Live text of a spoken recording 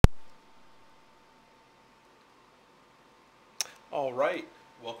All right,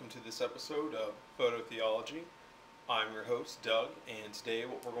 welcome to this episode of Photo Theology. I'm your host, Doug, and today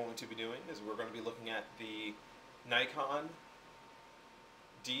what we're going to be doing is we're going to be looking at the Nikon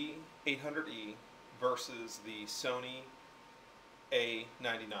D800E versus the Sony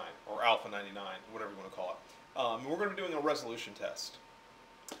A99 or Alpha 99, whatever you want to call it. We're going to be doing a resolution test.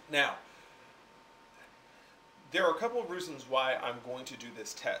 Now, there are a couple of reasons why I'm going to do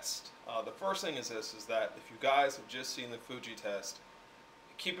this test. The first thing is that if you guys have just seen the Fuji test,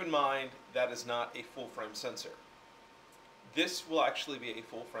 keep in mind that is not a full frame sensor. This will actually be a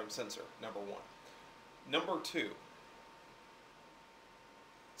full frame sensor, number one. Number two,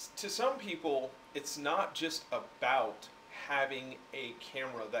 to some people, it's not just about having a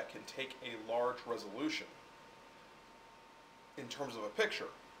camera that can take a large resolution in terms of a picture,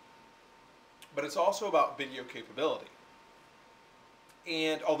 but it's also about video capability.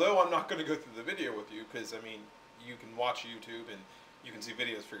 And although I'm not going to go through the video with you, because I mean, you can watch YouTube and you can see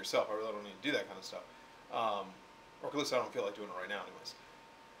videos for yourself. I really don't need to do that kind of stuff. Or at least I don't feel like doing it right now anyways.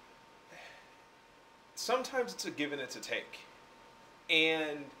 Sometimes it's a give and it's a take.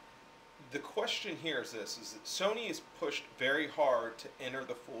 And the question here is this, is that Sony has pushed very hard to enter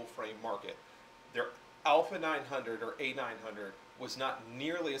the full frame market. Their Alpha 900 or A900 was not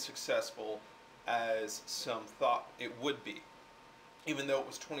nearly as successful as some thought it would be. Even though it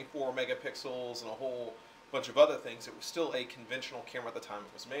was 24 megapixels and a whole bunch of other things, it was still a conventional camera at the time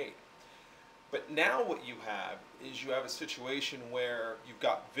it was made. But now what you have is you have a situation where you've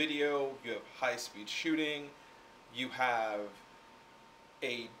got video, you have high-speed shooting, you have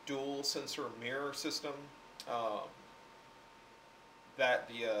a dual sensor mirror system that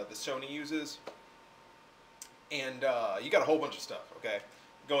the Sony uses, and you got a whole bunch of stuff, okay,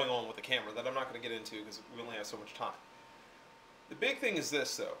 going on with the camera that I'm not going to get into because we only have so much time. The big thing is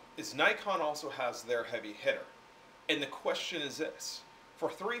this, though, is Nikon also has their heavy hitter. And the question is this, for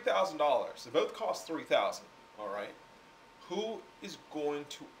 $3,000, they both cost $3,000, all right, who is going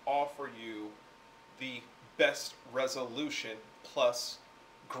to offer you the best resolution plus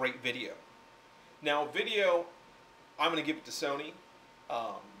great video? Now, video, I'm going to give it to Sony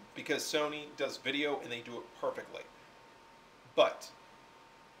because Sony does video and they do it perfectly. But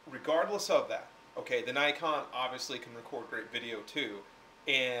regardless of that, okay, the Nikon obviously can record great video too,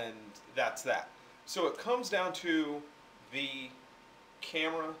 and that's that. So it comes down to the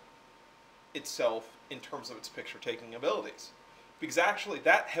camera itself in terms of its picture taking abilities. Because actually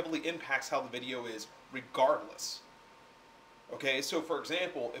that heavily impacts how the video is regardless. Okay, so for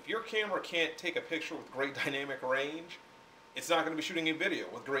example, if your camera can't take a picture with great dynamic range, it's not going to be shooting a video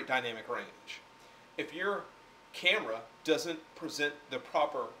with great dynamic range. If your camera doesn't present the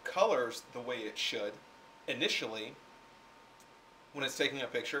proper colors the way it should initially when it's taking a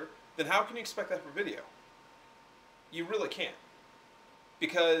picture, then how can you expect that for video? You really can't.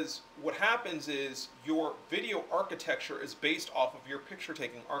 Because what happens is your video architecture is based off of your picture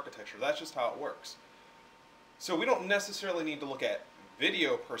taking architecture. That's just how it works. So we don't necessarily need to look at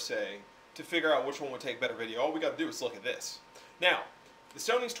video per se to figure out which one would take better video. All we got to do is look at this. Now, the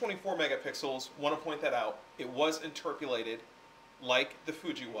Sony's 24 megapixels, want to point that out, it was interpolated like the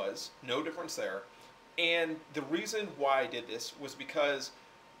Fuji was, no difference there. And the reason why I did this was because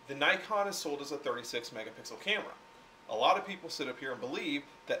the Nikon is sold as a 36 megapixel camera. A lot of people sit up here and believe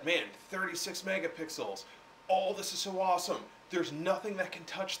that, man, 36 megapixels, oh, this is so awesome. There's nothing that can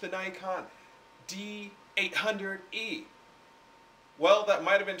touch the Nikon D800E. Well, that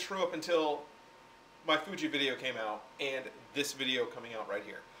might have been true up until my Fuji video came out and this video coming out right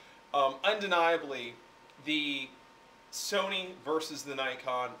here. Undeniably, the Sony versus the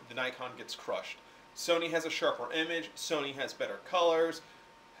Nikon gets crushed. Sony has a sharper image, Sony has better colors,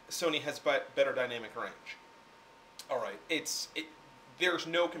 Sony has better dynamic range. Alright, there's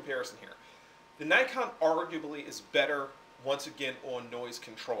no comparison here. The Nikon arguably is better, once again, on noise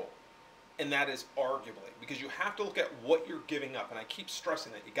control. And that is arguably, because you have to look at what you're giving up, and I keep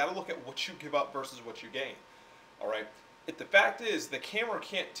stressing that. You got to look at what you give up versus what you gain. Alright, if the fact is the camera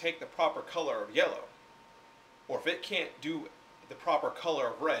can't take the proper color of yellow, or if it can't do the proper color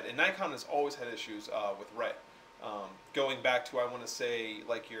of red, and Nikon has always had issues with red. Going back to, I want to say,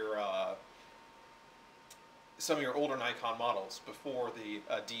 like your some of your older Nikon models before the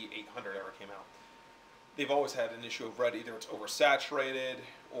D800 ever came out. They've always had an issue of red. Either it's oversaturated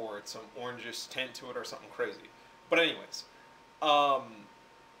or it's some orangish tint to it or something crazy. But anyways,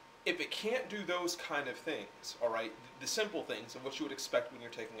 if it can't do those kind of things, all right, the simple things of what you would expect when you're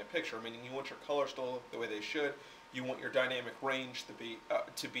taking a picture, meaning you want your colors to look the way they should, you want your dynamic range to be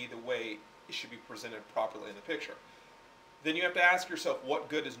the way it should be presented properly in the picture, then you have to ask yourself, what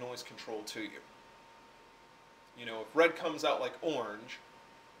good is noise control to you? You know, if red comes out like orange,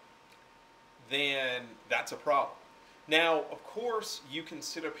 then that's a problem. Now, of course, you can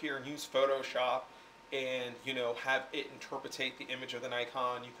sit up here and use Photoshop and, you know, have it interpretate the image of the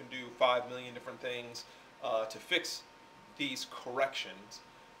Nikon. You can do 5 million different things to fix these corrections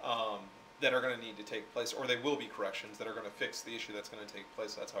that are going to need to take place, or they will be corrections that are going to fix the issue that's going to take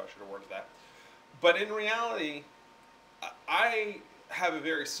place. That's how I should have worded that. But in reality, I have a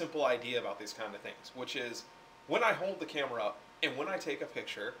very simple idea about these kind of things, which is when I hold the camera up and when I take a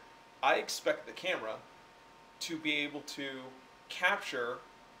picture, I expect the camera to be able to capture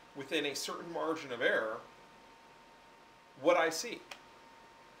within a certain margin of error what I see.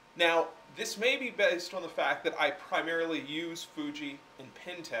 Now, this may be based on the fact that I primarily use Fuji and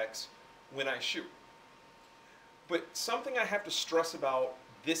Pentax when I shoot. But something I have to stress about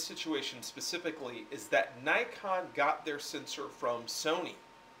this situation specifically is that Nikon got their sensor from Sony.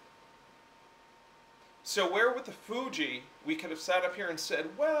 So where with the Fuji, we could have sat up here and said,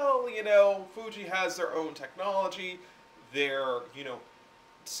 well, you know, Fuji has their own technology. They're, you know,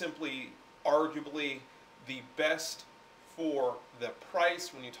 simply arguably the best for the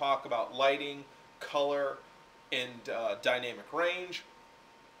price when you talk about lighting, color, and dynamic range.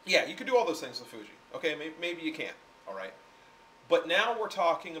 Yeah, you could do all those things with Fuji. Okay, maybe you can, all right? But now we're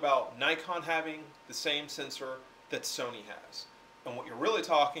talking about Nikon having the same sensor that Sony has. And what you're really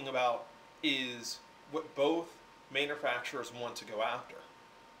talking about is what both manufacturers want to go after.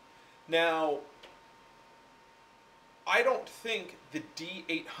 Now, I don't think the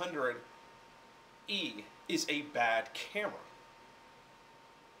D800E is a bad camera.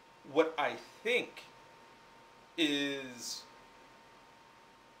 What I think is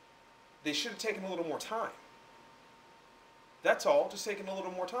they should have taken a little more time. That's all, just taking a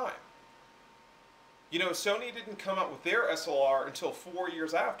little more time. You know, Sony didn't come out with their SLR until 4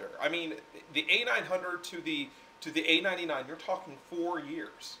 years after. I mean, the A900 to the A99, you're talking 4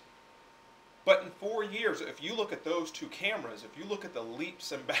 years. But in 4 years, if you look at those two cameras, if you look at the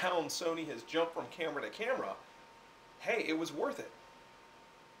leaps and bounds Sony has jumped from camera to camera, hey, it was worth it.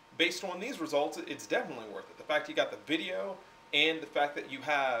 Based on these results, it's definitely worth it. The fact you got the video and the fact that you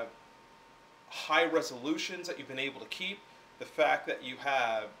have high resolutions that you've been able to keep, the fact that you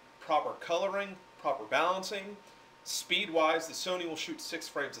have proper coloring, proper balancing. Speed-wise, the Sony will shoot 6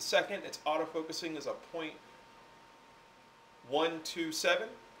 frames a second. Its autofocusing is a .127.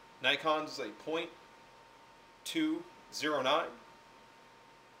 Nikon's is a .209.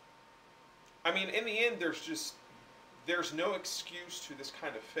 I mean, in the end, there's no excuse to this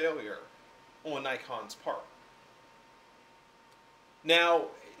kind of failure on Nikon's part. Now,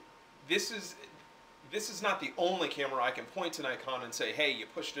 this is not the only camera I can point to Nikon and say, hey, you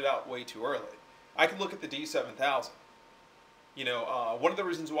pushed it out way too early. I can look at the D7000. You know, one of the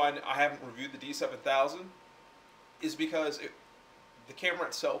reasons why I haven't reviewed the D7000 is because the camera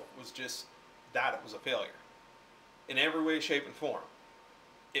itself was just that. It was a failure. In every way, shape, and form.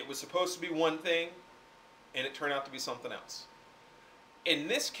 It was supposed to be one thing, and it turned out to be something else. In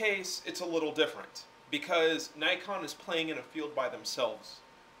this case, it's a little different, because Nikon is playing in a field by themselves.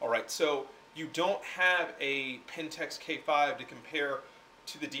 Alright, so you don't have a Pentax K5 to compare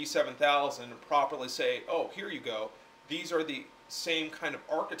to the D7000 and properly say, oh, here you go. These are the same kind of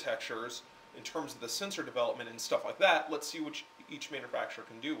architectures in terms of the sensor development and stuff like that. Let's see what each manufacturer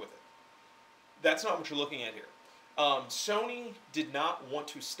can do with it. That's not what you're looking at here. Sony did not want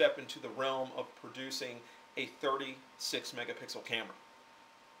to step into the realm of producing a 36 megapixel camera.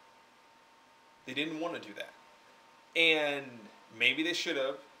 They didn't want to do that. And maybe they should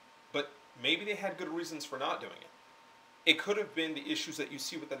have, but maybe they had good reasons for not doing it. It could have been the issues that you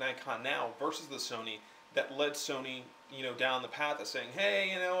see with the Nikon now versus the Sony that led Sony, you know, down the path of saying, hey,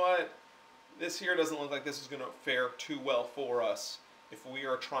 you know what, this here doesn't look like this is going to fare too well for us if we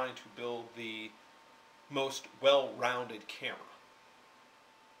are trying to build the most well-rounded camera.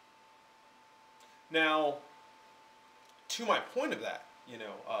 Now, to my point of that, you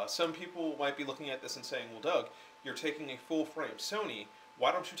know, some people might be looking at this and saying, well, Doug, you're taking a full-frame Sony,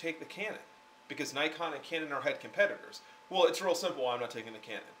 why don't you take the Canon? Because Nikon and Canon are head competitors. Well, it's real simple why I'm not taking the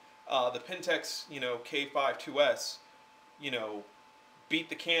Canon. The Pentax, you know, K5 2S, you know, beat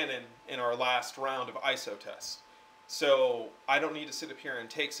the Canon in our last round of ISO tests. So I don't need to sit up here and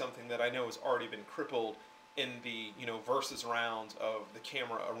take something that I know has already been crippled in the, you know, versus rounds of the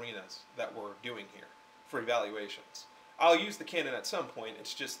camera arenas that we're doing here for evaluations. I'll use the Canon at some point,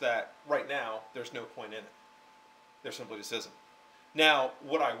 it's just that right now there's no point in it. There simply just isn't. Now,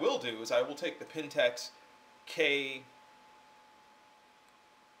 what I will do is I will take the Pentax K5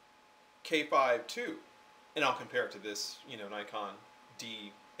 II and I'll compare it to this, you know, Nikon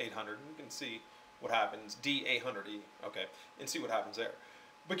D800. You can see what happens, D800E, okay, and see what happens there.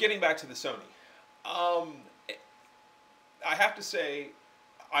 But getting back to the Sony, I have to say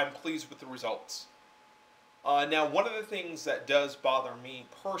I'm pleased with the results. Now, one of the things that does bother me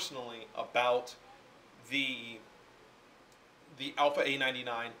personally about the Alpha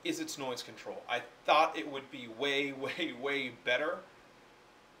A99 is its noise control. I thought it would be way, way, way better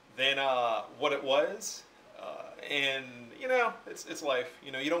than what it was. And, you know, it's life.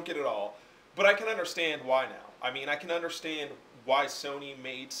 You know, you don't get it all. But I can understand why now. I mean, I can understand why Sony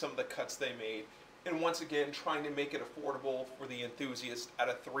made some of the cuts they made. And once again, trying to make it affordable for the enthusiast at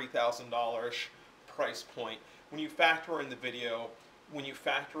a $3,000 price point. When you factor in the video, when you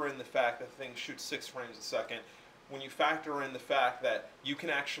factor in the fact that the thing shoots 6 frames a second, when you factor in the fact that you can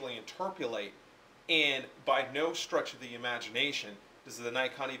actually interpolate, and by no stretch of the imagination does the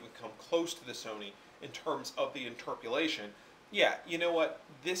Nikon even come close to the Sony in terms of the interpolation, yeah, you know what,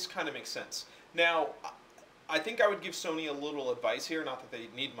 this kind of makes sense. Now, I think I would give Sony a little advice here, not that they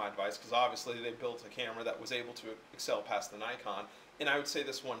need my advice, because obviously they built a camera that was able to excel past the Nikon, and I would say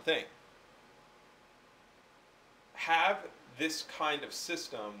this one thing. Have this kind of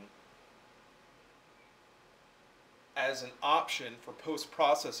system as an option for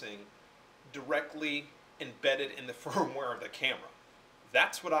post-processing directly embedded in the firmware of the camera.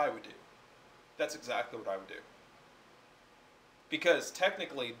 That's what I would do. That's exactly what I would do. Because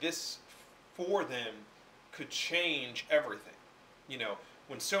technically this, for them, could change everything. You know,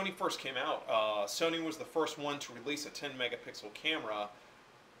 when Sony first came out, Sony was the first one to release a 10 megapixel camera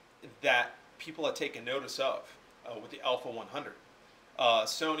that people had taken notice of with the Alpha 100.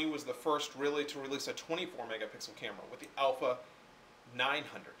 Sony was the first really to release a 24 megapixel camera with the Alpha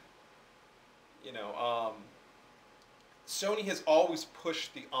 900. You know, Sony has always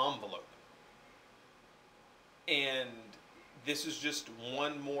pushed the envelope. And this is just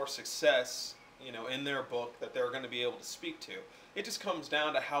one more success, you know, in their book that they're going to be able to speak to. It just comes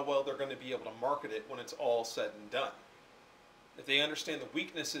down to how well they're going to be able to market it when it's all said and done. If they understand the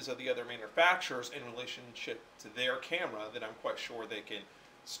weaknesses of the other manufacturers in relationship to their camera, then I'm quite sure they can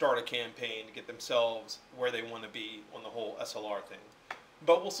start a campaign to get themselves where they want to be on the whole SLR thing.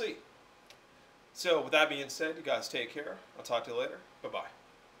 But we'll see. So with that being said, you guys take care. I'll talk to you later. Bye-bye.